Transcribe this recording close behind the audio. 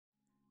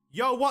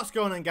Yo, what's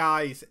going on,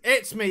 guys?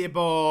 It's me, your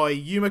boy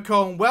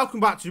Yumiko, and welcome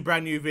back to a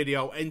brand new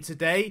video. And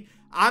today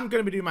I'm going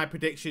to be doing my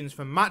predictions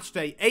for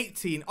Matchday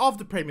 18 of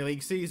the Premier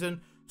League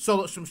season. So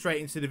let's jump straight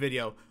into the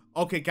video.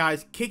 Okay,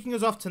 guys, kicking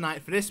us off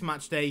tonight for this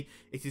matchday,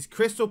 it is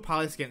Crystal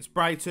Palace against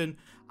Brighton.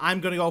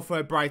 I'm going to go for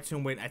a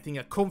Brighton win. I think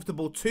a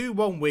comfortable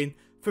 2-1 win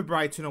for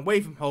Brighton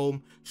away from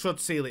home should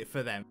seal it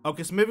for them.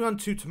 Okay, so moving on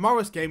to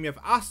tomorrow's game, we have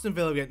Aston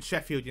Villa against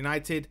Sheffield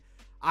United.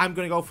 I'm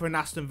going to go for an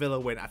Aston Villa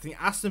win. I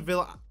think Aston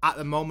Villa at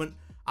the moment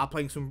are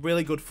playing some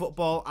really good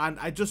football, and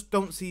I just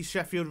don't see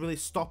Sheffield really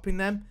stopping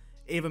them.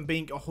 Even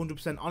being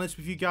 100% honest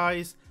with you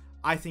guys,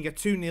 I think a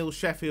 2-0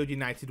 Sheffield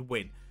United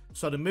win.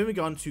 So then moving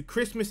on to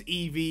Christmas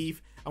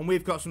Eve, and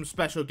we've got some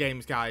special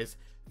games, guys.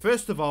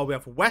 First of all, we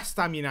have West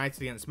Ham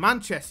United against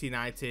Manchester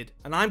United,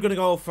 and I'm going to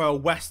go for a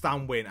West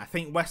Ham win. I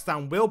think West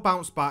Ham will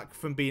bounce back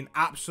from being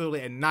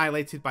absolutely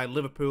annihilated by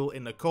Liverpool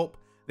in the Cup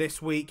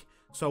this week.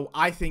 So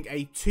I think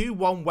a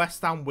 2-1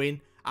 West Ham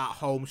win at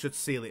home should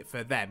seal it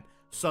for them.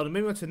 So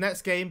moving on to the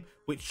next game,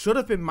 which should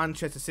have been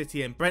Manchester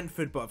City and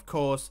Brentford, but of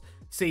course,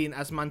 seeing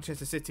as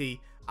Manchester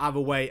City are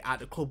away at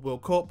the Club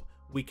World Cup,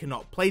 we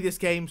cannot play this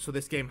game, so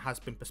this game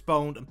has been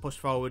postponed and pushed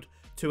forward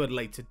to a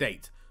later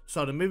date.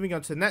 So then moving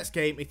on to the next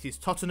game, it is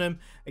Tottenham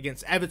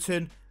against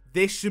Everton.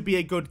 This should be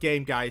a good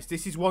game, guys.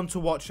 This is one to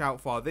watch out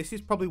for. This is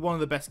probably one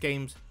of the best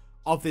games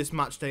of this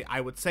match day,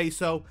 I would say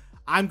so.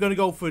 I'm going to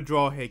go for a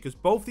draw here, because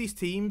both these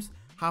teams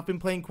have been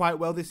playing quite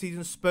well this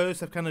season.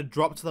 Spurs have kind of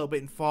dropped a little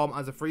bit in form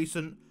as of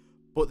recent,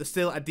 but they're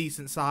still a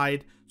decent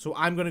side. So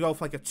I'm going to go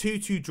for like a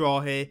 2-2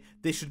 draw here.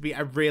 This should be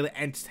a really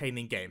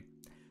entertaining game.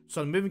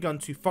 So moving on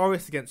to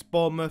Forest against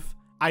Bournemouth.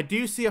 I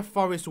do see a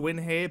Forest win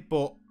here,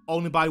 but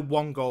only by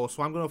 1 goal.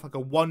 So I'm going to go for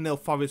like a 1-0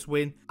 Forest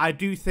win. I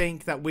do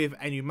think that with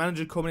a new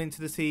manager coming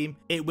into the team,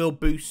 it will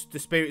boost the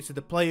spirits of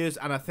the players,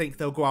 and I think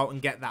they'll go out and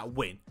get that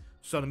win.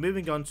 So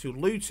moving on to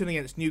Luton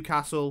against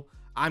Newcastle.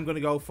 I'm going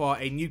to go for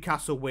a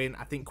Newcastle win.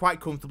 I think quite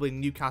comfortably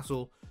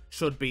Newcastle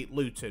should beat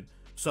Luton.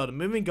 So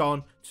moving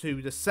on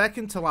to the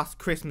second to last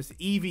Christmas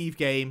Eve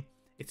game,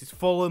 it is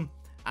Fulham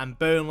and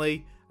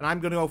Burnley, and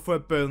I'm going to go for a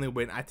Burnley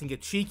win. I think a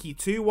cheeky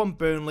 2-1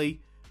 Burnley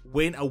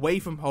win away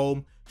from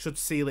home should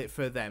seal it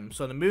for them.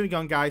 So moving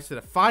on, guys, to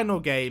the final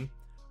game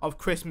of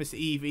Christmas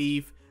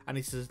Eve, and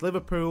this is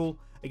Liverpool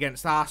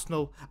against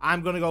Arsenal.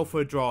 I'm going to go for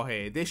a draw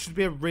here. This should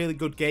be a really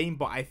good game,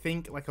 but I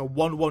think like a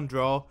 1-1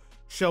 draw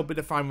should be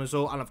the final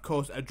result, and of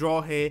course a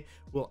draw here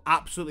will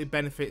absolutely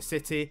benefit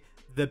City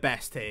the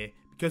best here,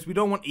 because we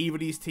don't want either of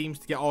these teams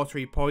to get all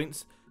 3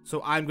 points.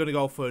 So I'm going to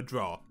go for a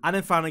draw. And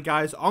then finally,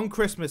 guys, on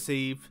Christmas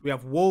Eve, we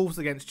have Wolves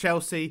against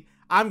Chelsea.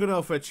 I'm going to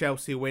go for a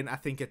Chelsea win. I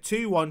think a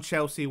 2-1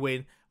 Chelsea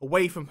win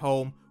away from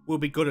home will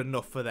be good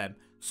enough for them.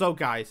 So,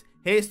 guys,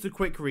 here's the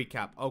quick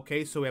recap.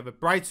 Okay, so we have a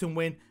Brighton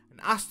win, an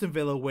Aston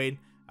Villa win,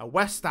 a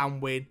West Ham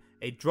win,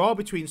 a draw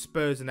between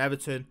Spurs and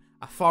Everton,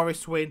 a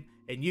Forest win,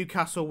 a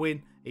Newcastle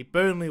win, a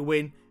Burnley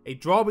win, a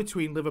draw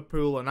between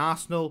Liverpool and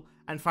Arsenal,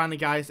 and finally,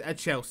 guys, a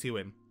Chelsea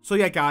win. So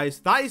yeah, guys,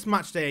 that is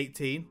Matchday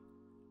 18.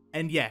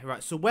 And yeah,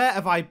 right, so where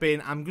have I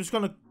been? I'm just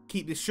going to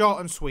keep this short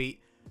and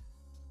sweet.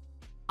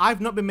 I've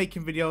not been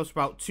making videos for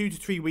about 2 to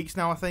 3 weeks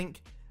now, I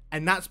think.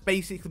 And that's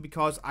basically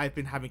because I've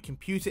been having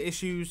computer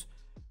issues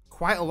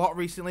quite a lot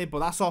recently, but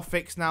that's all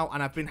fixed now.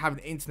 And I've been having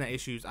internet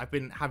issues. I've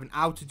been having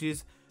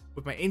outages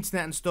with my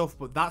internet and stuff,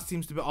 but that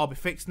seems to all be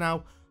fixed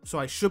now. So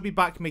I should be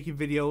back making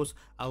videos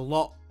a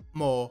lot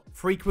more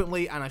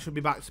frequently, and I should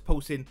be back to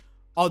posting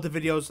all the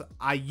videos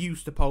I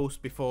used to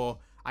post before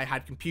I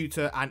had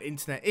computer and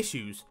internet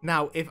issues.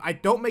 Now, if I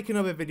don't make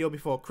another video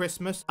before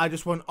Christmas, I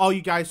just want all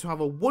you guys to have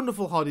a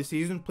wonderful holiday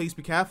season. Please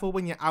be careful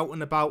when you're out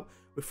and about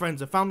with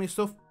friends and family and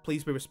stuff.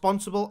 Please be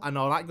responsible and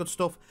all that good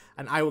stuff.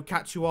 And I will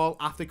catch you all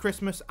after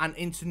Christmas and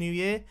into New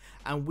Year.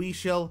 And we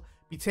shall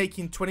be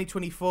taking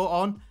 2024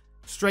 on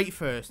straight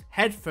first,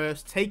 head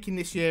first, taking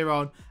this year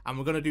on, and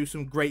we're going to do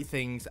some great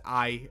things.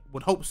 I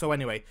would hope so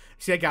anyway.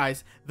 So yeah,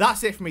 guys,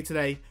 that's it for me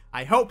today.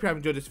 I hope you have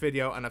enjoyed this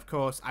video, and of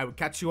course, I will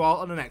catch you all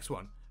on the next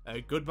one.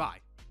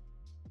 Goodbye.